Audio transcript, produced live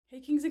Hey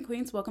Kings and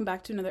Queens, welcome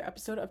back to another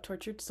episode of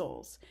Tortured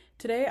Souls.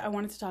 Today I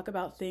wanted to talk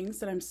about things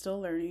that I'm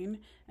still learning,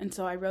 and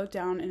so I wrote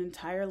down an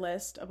entire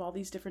list of all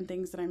these different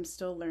things that I'm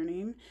still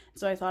learning.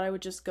 So I thought I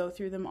would just go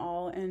through them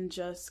all and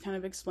just kind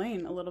of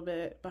explain a little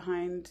bit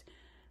behind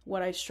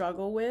what I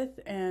struggle with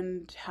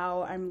and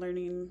how I'm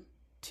learning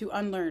to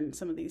unlearn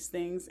some of these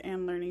things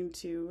and learning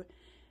to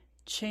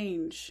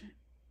change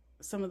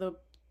some of the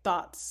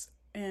thoughts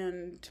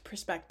and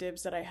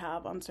perspectives that I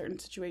have on certain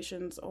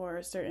situations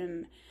or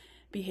certain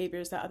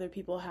behaviors that other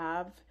people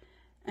have.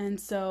 And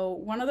so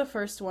one of the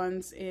first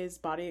ones is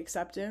body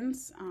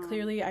acceptance.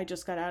 Clearly, I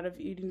just got out of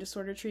eating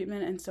disorder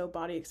treatment, and so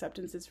body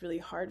acceptance is really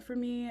hard for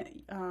me.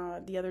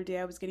 The other day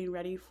I was getting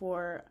ready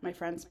for my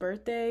friend's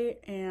birthday,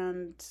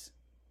 and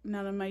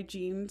none of my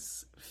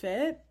jeans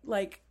fit.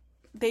 Like,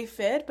 they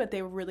fit, but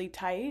they were really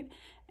tight.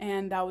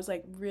 And that was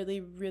like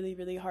really, really,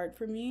 really hard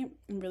for me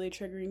and really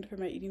triggering for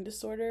my eating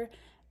disorder.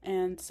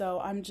 And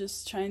so I'm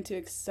just trying to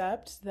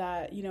accept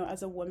that,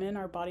 as a woman,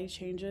 our body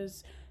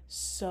changes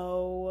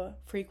so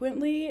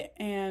frequently.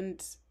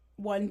 And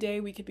one day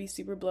we could be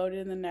super bloated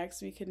and the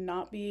next we could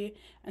not be.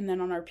 And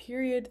then on our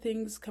period,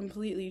 things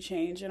completely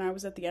change. And I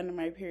was at the end of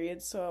my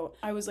period, so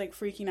I was like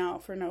freaking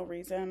out for no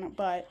reason.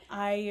 But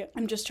I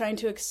am just trying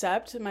to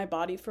accept my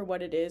body for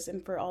what it is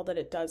and for all that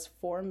it does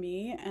for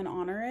me and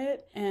honor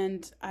it.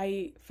 And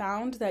I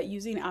found that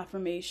using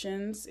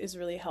affirmations is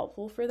really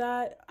helpful for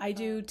that. I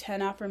do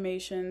 10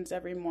 affirmations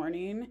every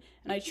morning,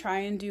 and I try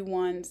and do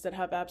ones that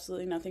have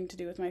absolutely nothing to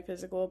do with my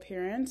physical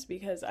appearance,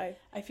 because I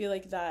feel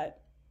like that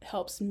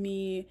helps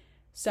me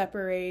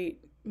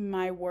separate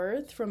my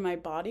worth from my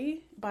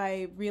body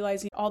by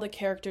realizing all the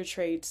character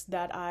traits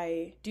that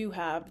I do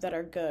have that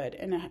are good,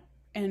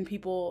 and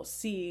people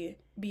see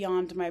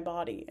beyond my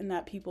body, and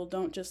that people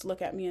don't just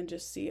look at me and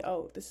just see,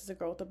 oh, this is a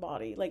girl with a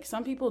body. Like,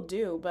 some people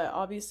do, but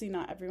obviously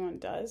not everyone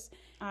does.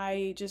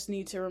 I just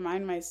need to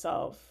remind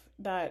myself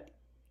that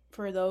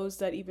for those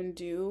that even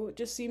do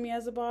just see me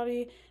as a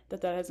body,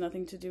 that has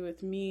nothing to do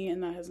with me,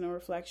 and that has no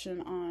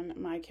reflection on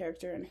my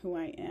character and who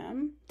I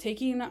am.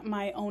 Taking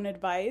my own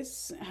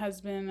advice has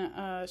been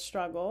a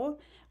struggle.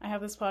 I have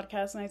this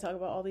podcast and I talk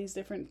about all these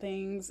different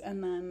things,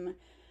 and then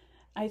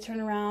I turn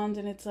around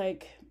and it's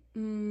like,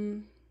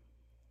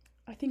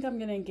 I think I'm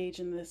going to engage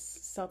in this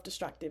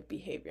self-destructive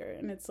behavior.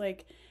 And it's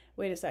like,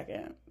 wait a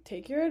second,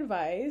 take your own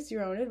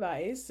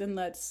advice, and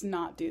let's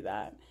not do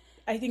that.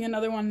 I think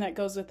another one that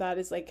goes with that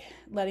is like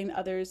letting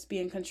others be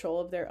in control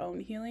of their own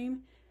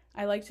healing.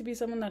 I like to be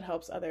someone that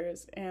helps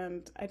others,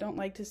 and I don't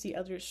like to see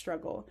others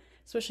struggle,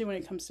 especially when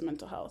it comes to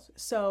mental health.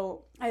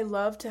 So I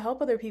love to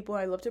help other people.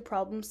 I love to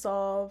problem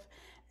solve,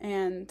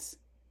 and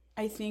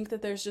I think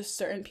that there's just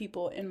certain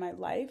people in my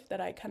life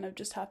that I kind of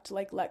just have to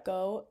like let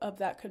go of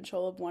that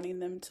control of wanting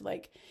them to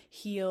like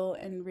heal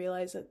and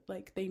realize that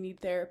like they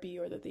need therapy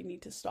or that they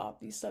need to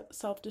stop these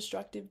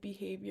self-destructive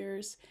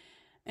behaviors.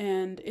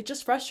 And it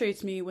just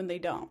frustrates me when they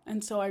don't.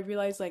 And so I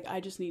realize like I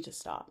just need to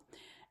stop.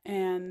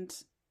 And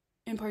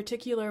in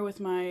particular with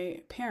my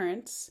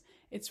parents,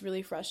 it's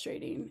really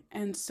frustrating.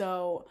 And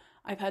so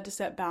I've had to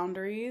set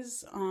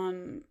boundaries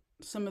on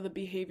some of the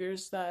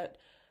behaviors that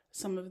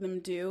some of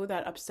them do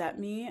that upset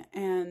me,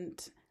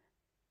 and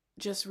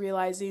just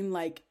realizing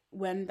like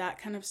when that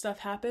kind of stuff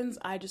happens,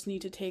 I just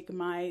need to take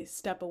my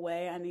step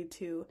away. I need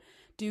to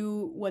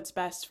do what's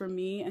best for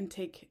me and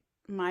take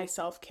my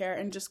self-care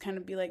and just kind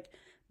of be like,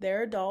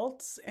 they're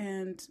adults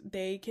and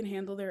they can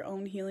handle their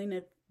own healing.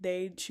 If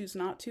they choose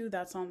not to,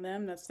 that's on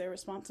them. That's their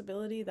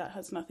responsibility. That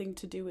has nothing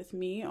to do with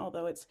me,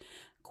 although it's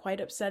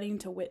quite upsetting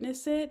to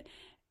witness it.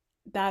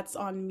 That's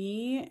on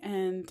me,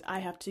 and I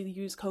have to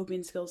use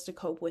coping skills to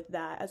cope with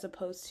that, as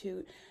opposed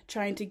to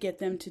trying to get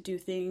them to do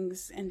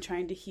things and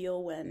trying to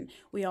heal when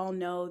we all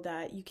know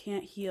that you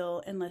can't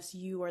heal unless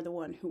you are the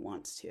one who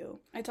wants to.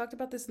 I talked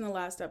about this in the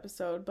last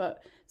episode,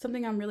 but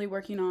something I'm really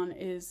working on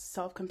is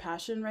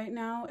self-compassion right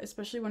now,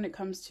 especially when it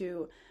comes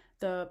to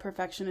the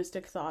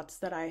perfectionistic thoughts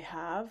that I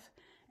have.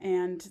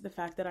 And the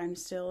fact that I'm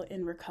still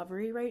in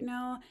recovery right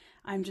now,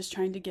 I'm just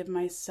trying to give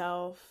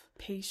myself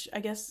I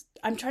guess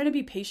I'm trying to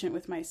be patient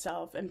with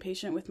myself and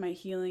patient with my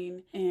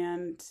healing,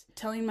 and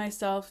telling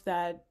myself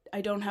that I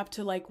don't have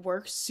to like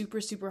work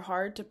super, super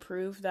hard to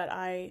prove that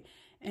I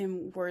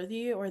am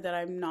worthy, or that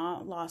I'm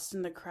not lost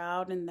in the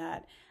crowd, and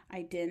that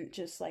I didn't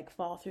just like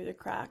fall through the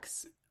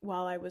cracks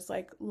while I was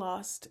like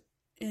lost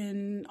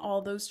in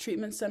all those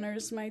treatment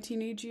centers my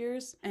teenage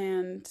years,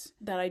 and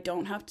that I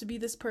don't have to be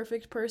this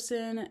perfect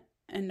person.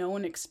 And no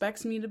one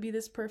expects me to be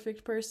this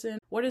perfect person.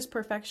 What is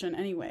perfection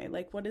anyway?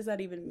 Like, what does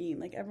that even mean?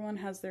 Like, everyone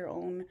has their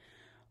own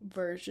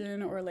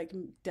version or like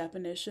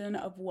definition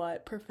of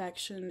what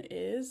perfection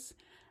is.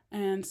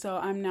 And so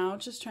I'm now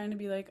just trying to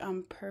be like,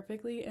 I'm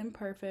perfectly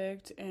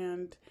imperfect,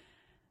 and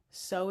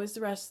so is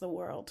the rest of the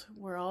world.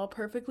 We're all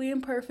perfectly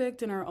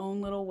imperfect in our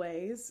own little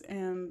ways,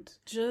 and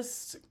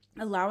just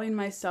allowing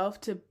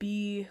myself to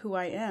be who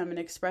I am and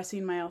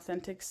expressing my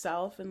authentic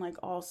self in like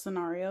all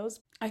scenarios.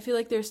 I feel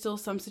like there's still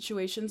some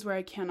situations where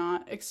I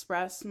cannot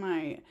express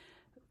my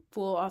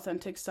full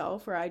authentic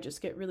self, where I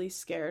just get really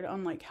scared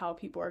on like how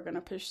people are going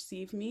to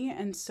perceive me.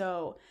 And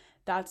so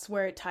that's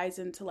where it ties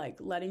into like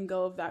letting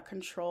go of that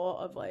control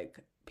of like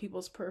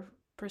people's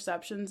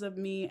perceptions of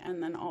me,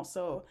 and then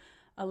also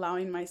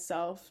allowing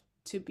myself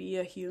to be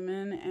a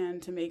human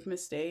and to make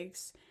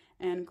mistakes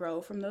and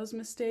grow from those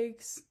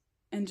mistakes,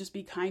 and just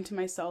be kind to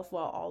myself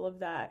while all of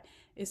that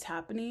is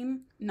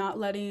happening. Not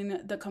letting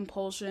the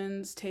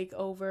compulsions take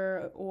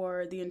over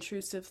or the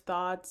intrusive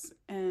thoughts,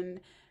 and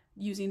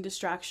using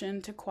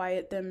distraction to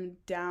quiet them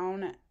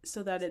down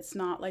so that it's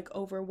not like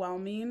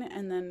overwhelming,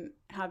 and then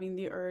having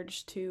the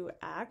urge to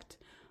act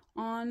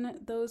on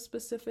those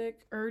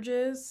specific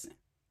urges,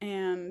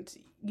 and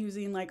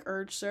using like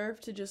urge surf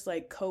to just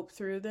like cope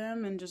through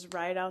them and just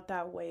ride out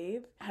that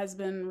wave has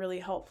been really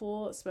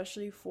helpful,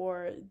 especially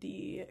for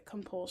the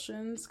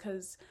compulsions,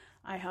 because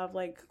I have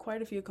like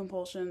quite a few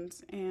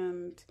compulsions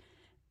and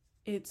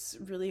it's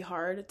really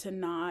hard to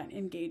not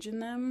engage in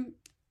them.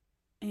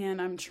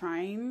 And I'm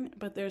trying,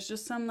 but there's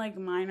just some like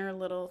minor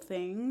little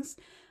things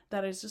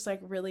that is just like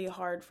really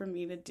hard for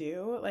me to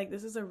do. Like,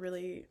 this is a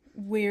really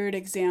weird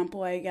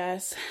example, I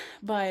guess,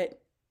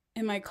 but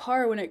in my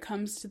car, when it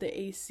comes to the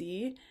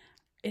AC,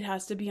 it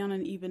has to be on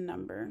an even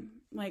number.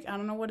 Like, I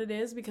don't know what it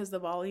is, because the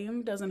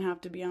volume doesn't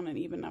have to be on an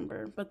even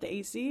number, but the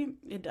AC,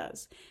 it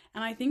does.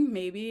 And I think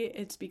maybe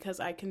it's because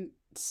I can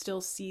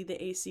still see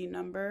the AC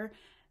number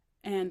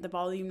and the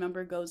volume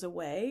number goes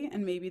away,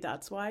 and maybe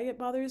that's why it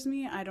bothers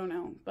me. I don't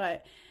know,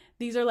 but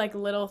these are like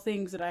little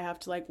things that I have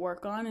to like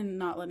work on, and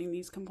not letting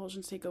these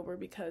compulsions take over,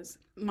 because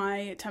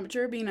my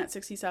temperature being at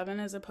 67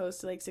 as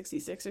opposed to like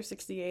 66 or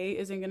 68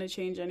 isn't going to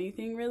change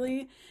anything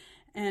really.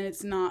 And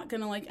it's not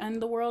gonna like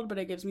end the world, but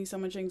it gives me so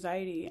much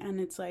anxiety. And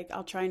it's like,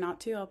 I'll try not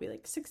to. I'll be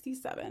like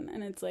 67,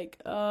 and it's like,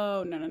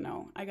 oh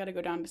no, I gotta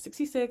go down to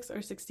 66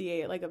 or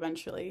 68 like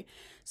eventually.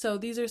 So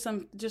these are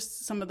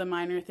some of the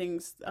minor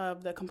things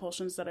of the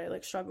compulsions that I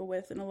like struggle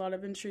with, and a lot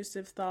of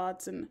intrusive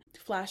thoughts and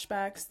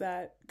flashbacks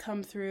that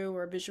come through,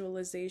 or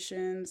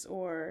visualizations,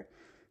 or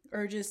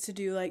urges to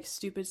do like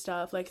stupid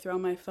stuff, like throw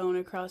my phone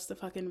across the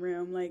fucking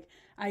room. Like,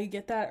 I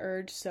get that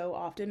urge so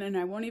often, and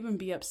I won't even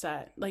be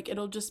upset. Like,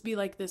 it'll just be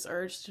like this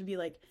urge to be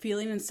like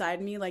feeling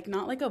inside me, like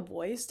not like a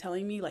voice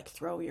telling me like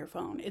throw your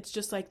phone. It's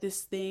just like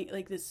this thing,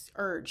 like this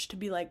urge to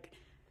be like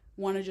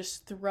want to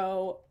just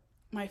throw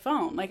my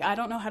phone. Like, I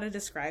don't know how to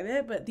describe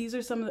it, but these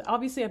are some of the,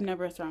 obviously I've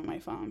never thrown my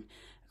phone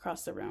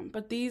across the room,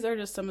 but these are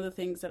just some of the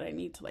things that I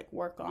need to like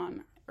work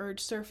on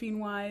urge surfing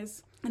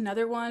wise.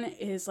 Another one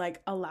is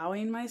like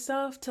allowing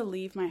myself to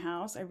leave my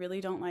house. I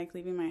really don't like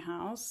leaving my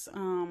house,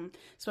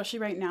 especially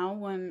right now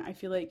when I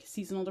feel like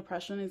seasonal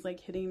depression is like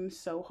hitting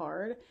so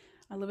hard.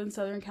 I live in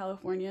Southern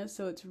California,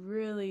 so it's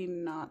really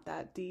not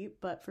that deep,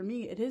 but for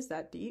me it is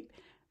that deep,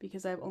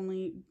 because I've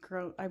only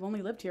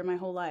lived here my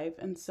whole life.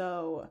 And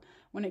so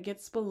when it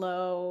gets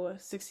below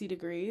 60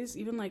 degrees,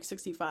 even like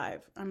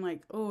 65, I'm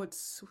like, oh,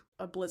 it's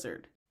a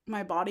blizzard.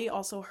 My body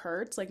also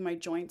hurts, like my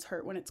joints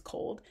hurt when it's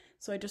cold.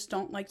 So I just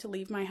don't like to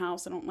leave my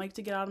house. I don't like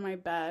to get out of my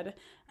bed,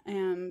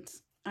 and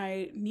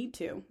I need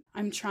to.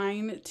 I'm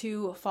trying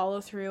to follow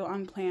through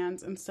on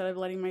plans instead of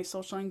letting my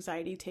social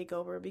anxiety take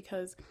over,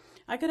 because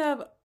I could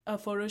have a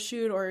photo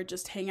shoot or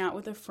just hang out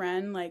with a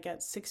friend like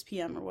at 6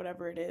 p.m. or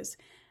whatever it is.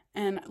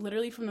 And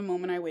literally from the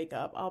moment I wake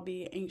up, I'll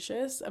be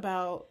anxious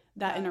about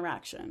that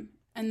interaction.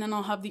 And then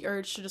I'll have the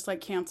urge to just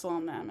like cancel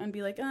on them and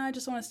be like, I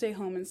just want to stay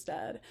home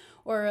instead.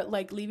 Or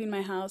like leaving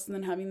my house and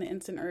then having the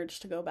instant urge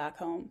to go back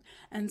home.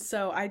 And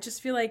so I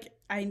just feel like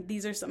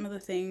these are some of the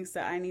things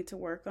that I need to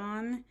work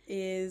on,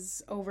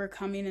 is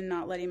overcoming and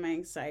not letting my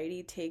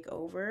anxiety take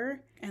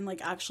over, and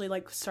like actually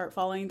like start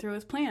following through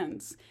with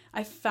plans.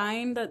 I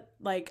find that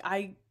like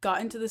I got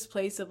into this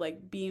place of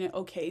like being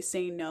okay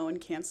saying no and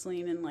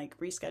canceling and like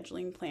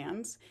rescheduling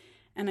plans.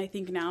 And I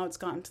think now it's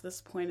gotten to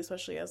this point,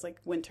 especially as like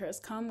winter has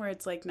come, where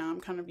it's like now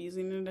I'm kind of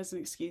using it as an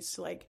excuse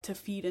to like to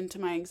feed into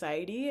my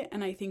anxiety.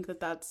 And I think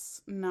that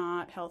that's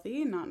not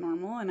healthy, not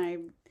normal. And I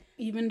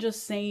even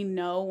just saying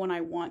no when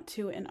I want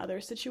to in other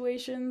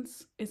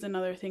situations is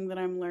another thing that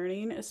I'm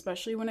learning,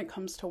 especially when it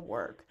comes to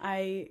work.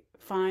 I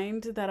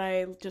find that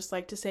I just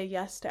like to say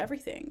yes to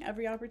everything.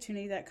 Every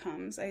opportunity that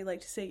comes, I like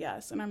to say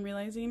yes. And I'm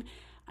realizing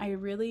I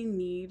really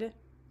need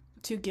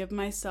to give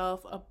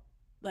myself a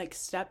like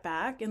step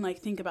back and like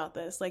think about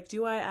this. Like,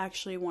 do I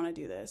actually want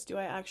to do this? Do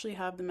I actually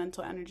have the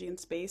mental energy and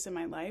space in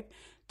my life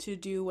to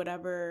do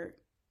whatever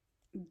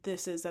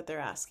this is that they're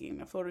asking,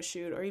 a photo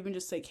shoot, or even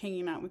just like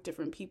hanging out with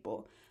different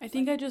people? I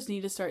think I just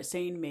need to start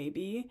saying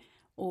maybe,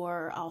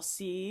 or I'll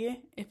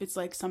see if it's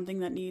like something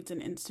that needs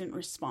an instant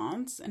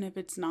response. And if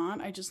it's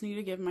not, I just need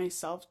to give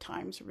myself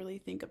time to really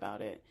think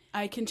about it.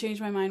 I can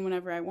change my mind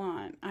whenever I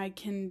want. I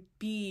can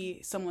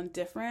be someone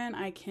different.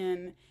 I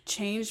can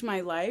change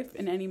my life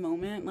in any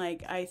moment.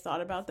 Like, I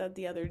thought about that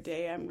the other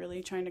day. I'm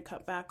really trying to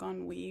cut back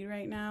on weed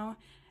right now.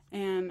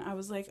 And I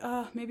was like,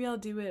 oh, maybe I'll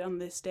do it on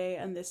this day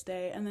and this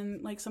day. And then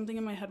like something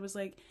in my head was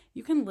like,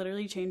 you can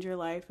literally change your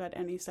life at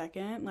any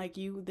second. Like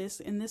in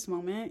this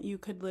moment, you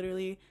could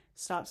literally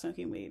stop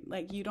smoking weed.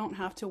 Like, you don't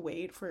have to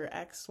wait for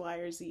X, Y,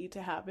 or Z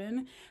to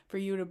happen for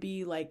you to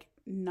be like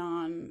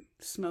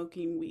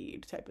non-smoking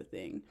weed type of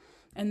thing.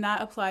 And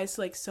that applies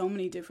to like so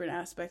many different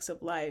aspects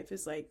of life.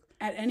 Is like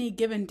at any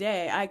given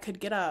day, I could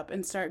get up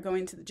and start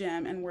going to the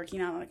gym and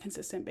working out on a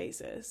consistent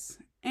basis.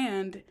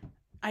 And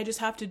I just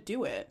have to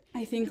do it.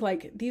 I think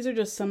like these are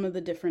just some of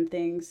the different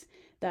things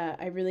that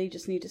I really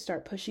just need to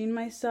start pushing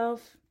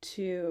myself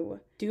to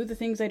do the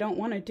things I don't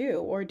want to do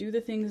or do the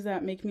things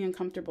that make me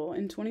uncomfortable.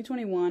 In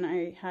 2021,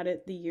 I had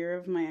it the year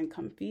of my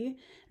uncomfy.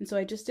 And so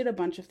I just did a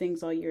bunch of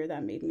things all year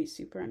that made me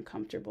super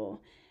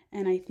uncomfortable.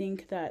 And I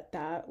think that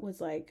that was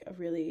like a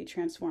really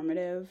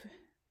transformative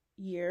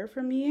year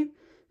for me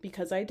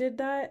because I did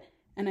that.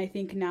 And I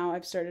think now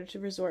I've started to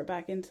resort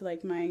back into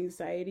like my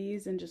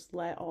anxieties and just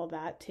let all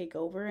that take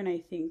over. And I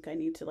think I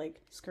need to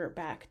like skirt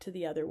back to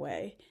the other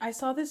way. I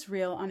saw this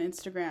reel on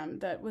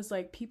Instagram that was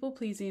like people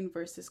pleasing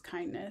versus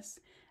kindness.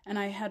 And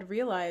I had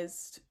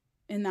realized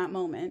in that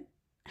moment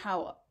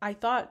how I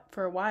thought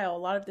for a while a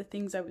lot of the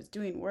things I was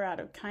doing were out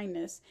of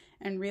kindness,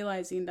 and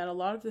realizing that a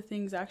lot of the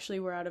things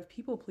actually were out of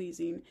people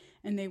pleasing,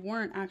 and they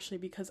weren't actually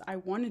because I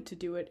wanted to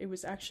do it. It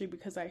was actually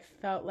because I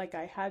felt like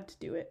I had to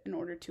do it in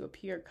order to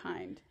appear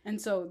kind. And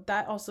so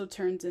that also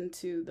turns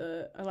into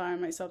the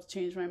allowing myself to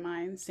change my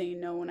mind,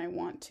 saying no when I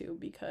want to,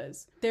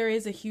 because there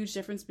is a huge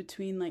difference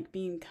between like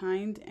being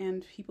kind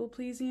and people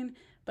pleasing,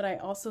 but I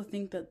also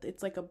think that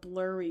it's like a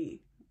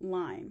blurry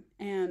line,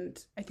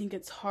 and I think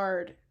it's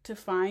hard to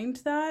find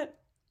that.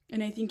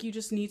 And I think you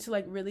just need to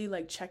like really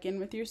like check in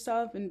with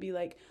yourself and be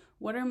like,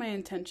 what are my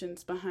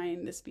intentions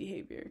behind this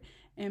behavior?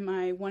 Am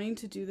I wanting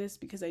to do this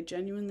because I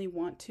genuinely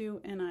want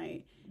to and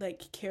I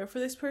like care for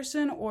this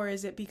person, or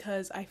is it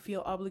because I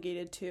feel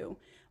obligated to,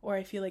 or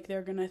I feel like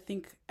they're gonna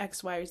think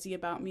X, Y, or Z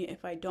about me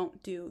if I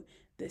don't do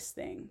this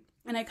thing?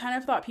 And I kind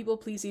of thought people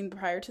pleasing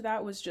prior to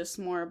that was just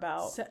more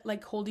about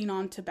like holding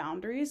on to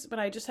boundaries, but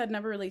I just had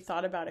never really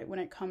thought about it when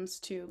it comes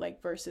to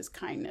like versus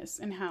kindness,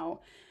 and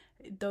how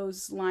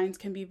those lines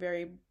can be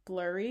very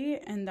blurry,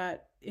 and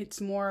that it's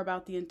more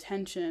about the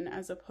intention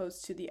as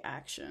opposed to the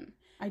action.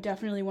 I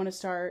definitely want to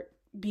start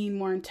being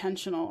more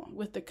intentional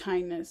with the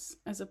kindness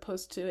as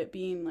opposed to it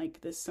being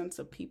like this sense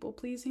of people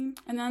pleasing.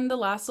 And then the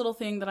last little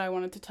thing that I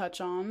wanted to touch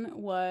on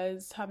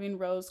was having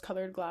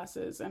rose-colored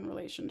glasses and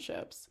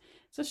relationships.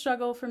 It's a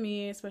struggle for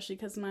me, especially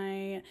because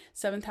my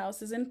 7th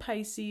house is in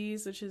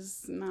Pisces, which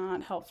is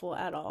not helpful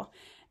at all.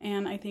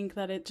 And I think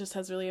that it just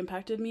has really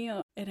impacted me.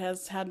 It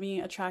has had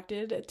me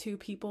attracted to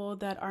people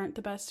that aren't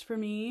the best for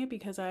me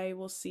because I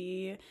will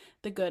see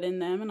the good in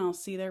them and I'll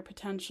see their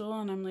potential.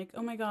 And I'm like,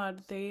 oh my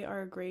God, they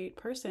are a great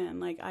person.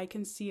 Like I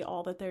can see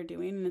all that they're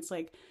doing. And it's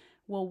like,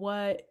 well,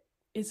 what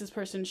is this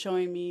person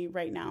showing me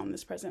right now in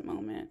this present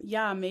moment?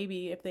 Yeah,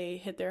 maybe if they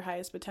hit their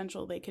highest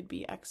potential, they could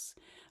be X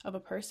of a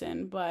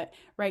person. But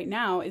right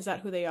now, is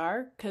that who they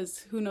are? Because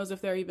who knows if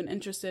they're even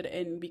interested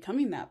in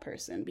becoming that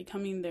person,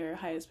 becoming their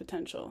highest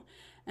potential.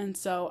 And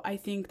so I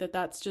think that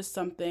that's just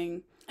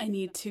something I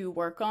need to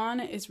work on,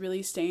 is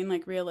really staying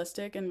like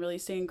realistic and really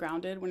staying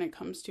grounded when it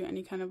comes to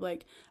any kind of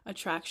like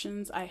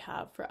attractions I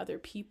have for other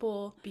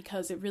people,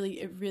 because it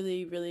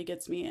really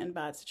gets me in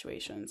bad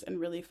situations and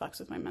really fucks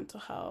with my mental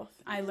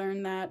health. I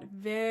learned that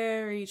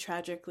very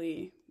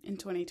tragically in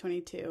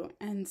 2022.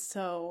 And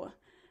so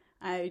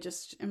I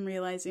just am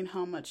realizing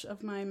how much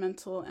of my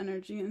mental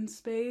energy and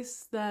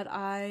space that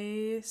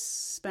I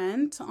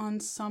spent on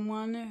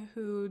someone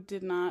who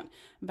did not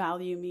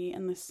value me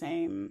in the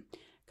same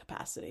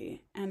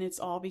capacity. And it's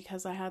all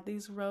because I had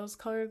these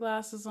rose-colored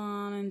glasses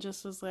on and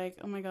just was like,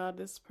 oh my God,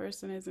 this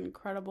person is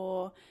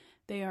incredible.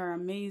 They are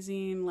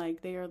amazing.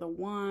 Like they are the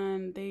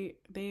one.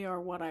 They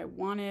are what I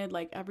wanted.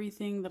 Like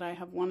everything that I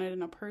have wanted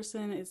in a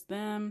person is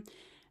them.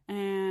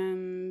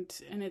 And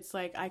it's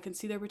like I can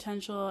see their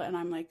potential and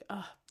I'm like,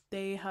 ugh.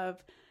 They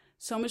have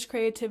so much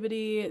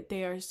creativity.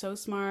 They are so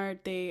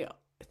smart. They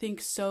think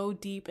so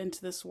deep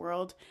into this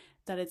world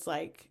that it's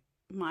like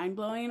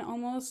mind-blowing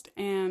almost.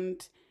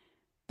 And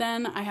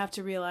then I have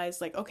to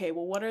realize like, okay,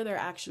 well, what are their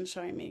actions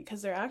showing me?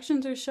 Because their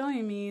actions are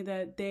showing me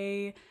that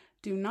they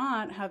do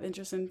not have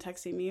interest in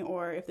texting me,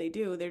 or if they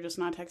do, they're just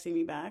not texting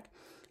me back.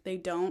 They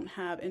don't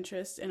have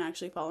interest in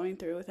actually following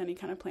through with any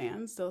kind of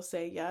plans. They'll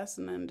say yes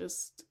and then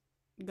just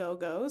go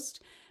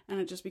ghost. And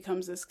it just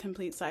becomes this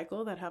complete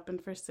cycle that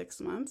happened for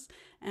 6 months.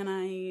 And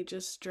I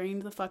just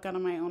drained the fuck out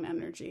of my own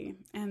energy.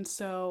 And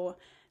so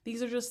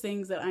these are just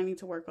things that I need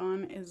to work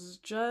on, is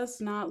just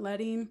not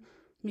letting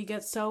me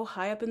get so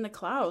high up in the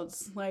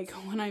clouds. Like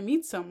when I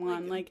meet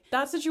someone, like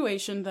that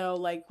situation though,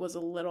 like was a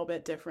little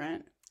bit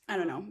different. I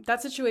don't know.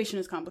 That situation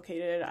is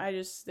complicated.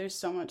 There's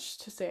so much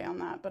to say on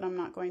that, but I'm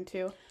not going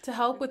to. To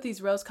help with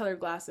these rose-colored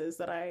glasses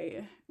that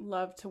I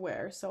love to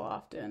wear so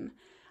often,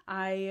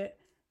 I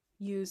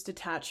use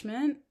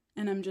detachment.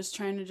 And I'm just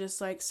trying to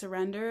just like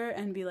surrender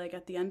and be like,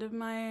 at the end of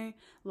my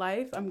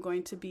life, I'm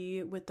going to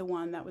be with the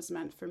one that was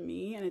meant for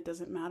me. And it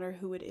doesn't matter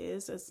who it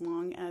is, as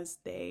long as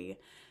they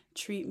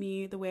treat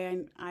me the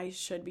way I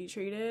should be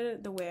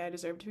treated, the way I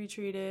deserve to be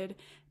treated.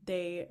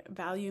 They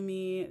value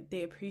me,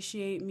 they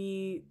appreciate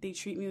me, they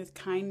treat me with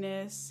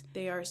kindness,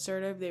 they are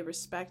assertive, they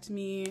respect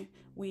me,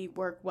 we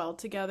work well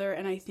together,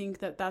 and I think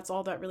that that's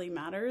all that really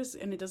matters,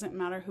 and it doesn't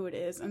matter who it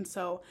is. And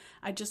so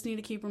I just need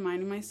to keep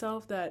reminding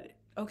myself that,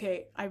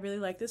 okay, I really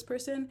like this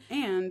person,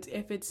 and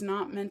if it's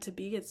not meant to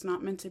be, it's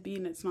not meant to be,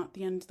 and it's not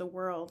the end of the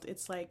world.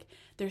 It's like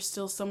there's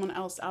still someone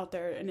else out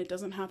there, and it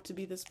doesn't have to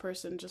be this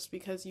person. Just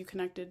because you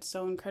connected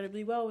so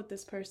incredibly well with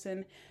this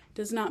person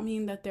does not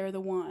mean that they're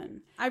the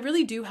one. I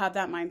really do have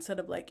that mindset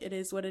of like, it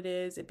is what it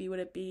is, it be what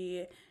it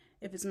be.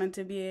 If it's meant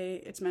to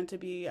be, it's meant to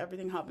be.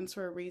 Everything happens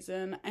for a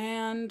reason.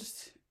 And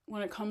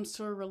when it comes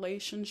to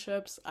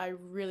relationships, I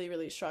really,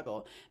 really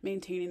struggle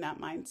maintaining that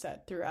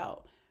mindset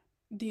throughout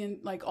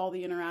all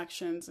the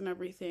interactions and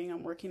everything.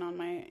 I'm working on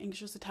my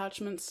anxious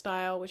attachment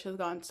style, which has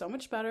gotten so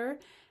much better,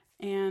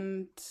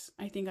 and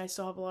I think I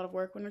still have a lot of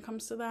work when it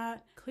comes to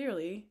that,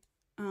 clearly,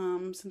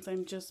 since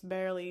I'm just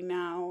barely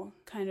now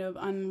kind of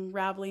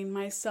unraveling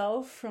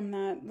myself from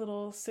that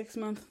little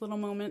 6-month little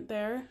moment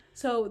there.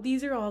 So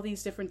these are all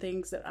these different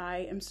things that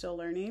I am still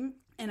learning,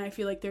 and I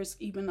feel like there's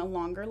even a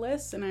longer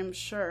list, and I'm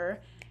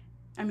sure,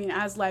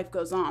 as life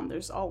goes on,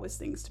 there's always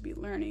things to be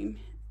learning.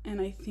 And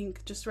I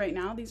think just right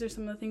now, these are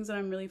some of the things that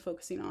I'm really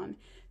focusing on,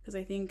 because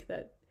I think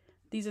that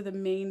these are the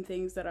main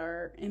things that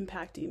are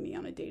impacting me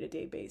on a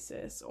day-to-day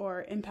basis,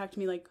 or impact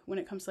me like when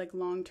it comes to like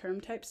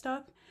long-term type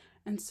stuff.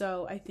 And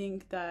so I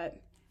think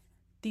that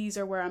these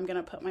are where I'm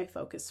going to put my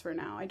focus for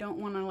now. I don't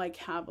want to like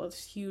have a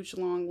huge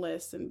long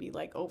list and be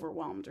like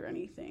overwhelmed or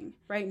anything.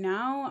 Right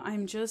now,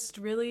 I'm just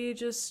really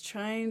just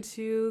trying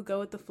to go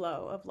with the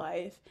flow of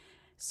life,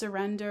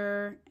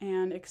 surrender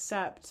and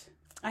accept.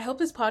 I hope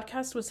this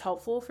podcast was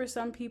helpful for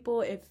some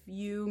people if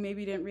you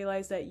maybe didn't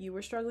realize that you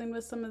were struggling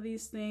with some of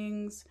these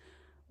things,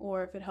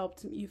 or if it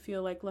helped you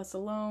feel like less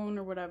alone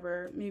or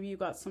whatever. Maybe you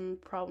got some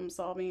problem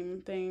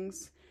solving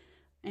things.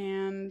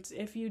 And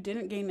if you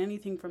didn't gain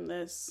anything from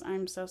this,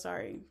 I'm so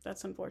sorry.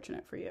 That's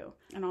unfortunate for you.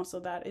 And also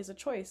that is a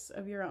choice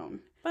of your own.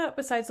 But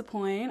besides the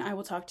point, I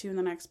will talk to you in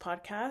the next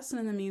podcast. And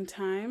in the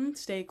meantime,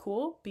 stay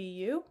cool, be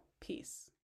you, peace.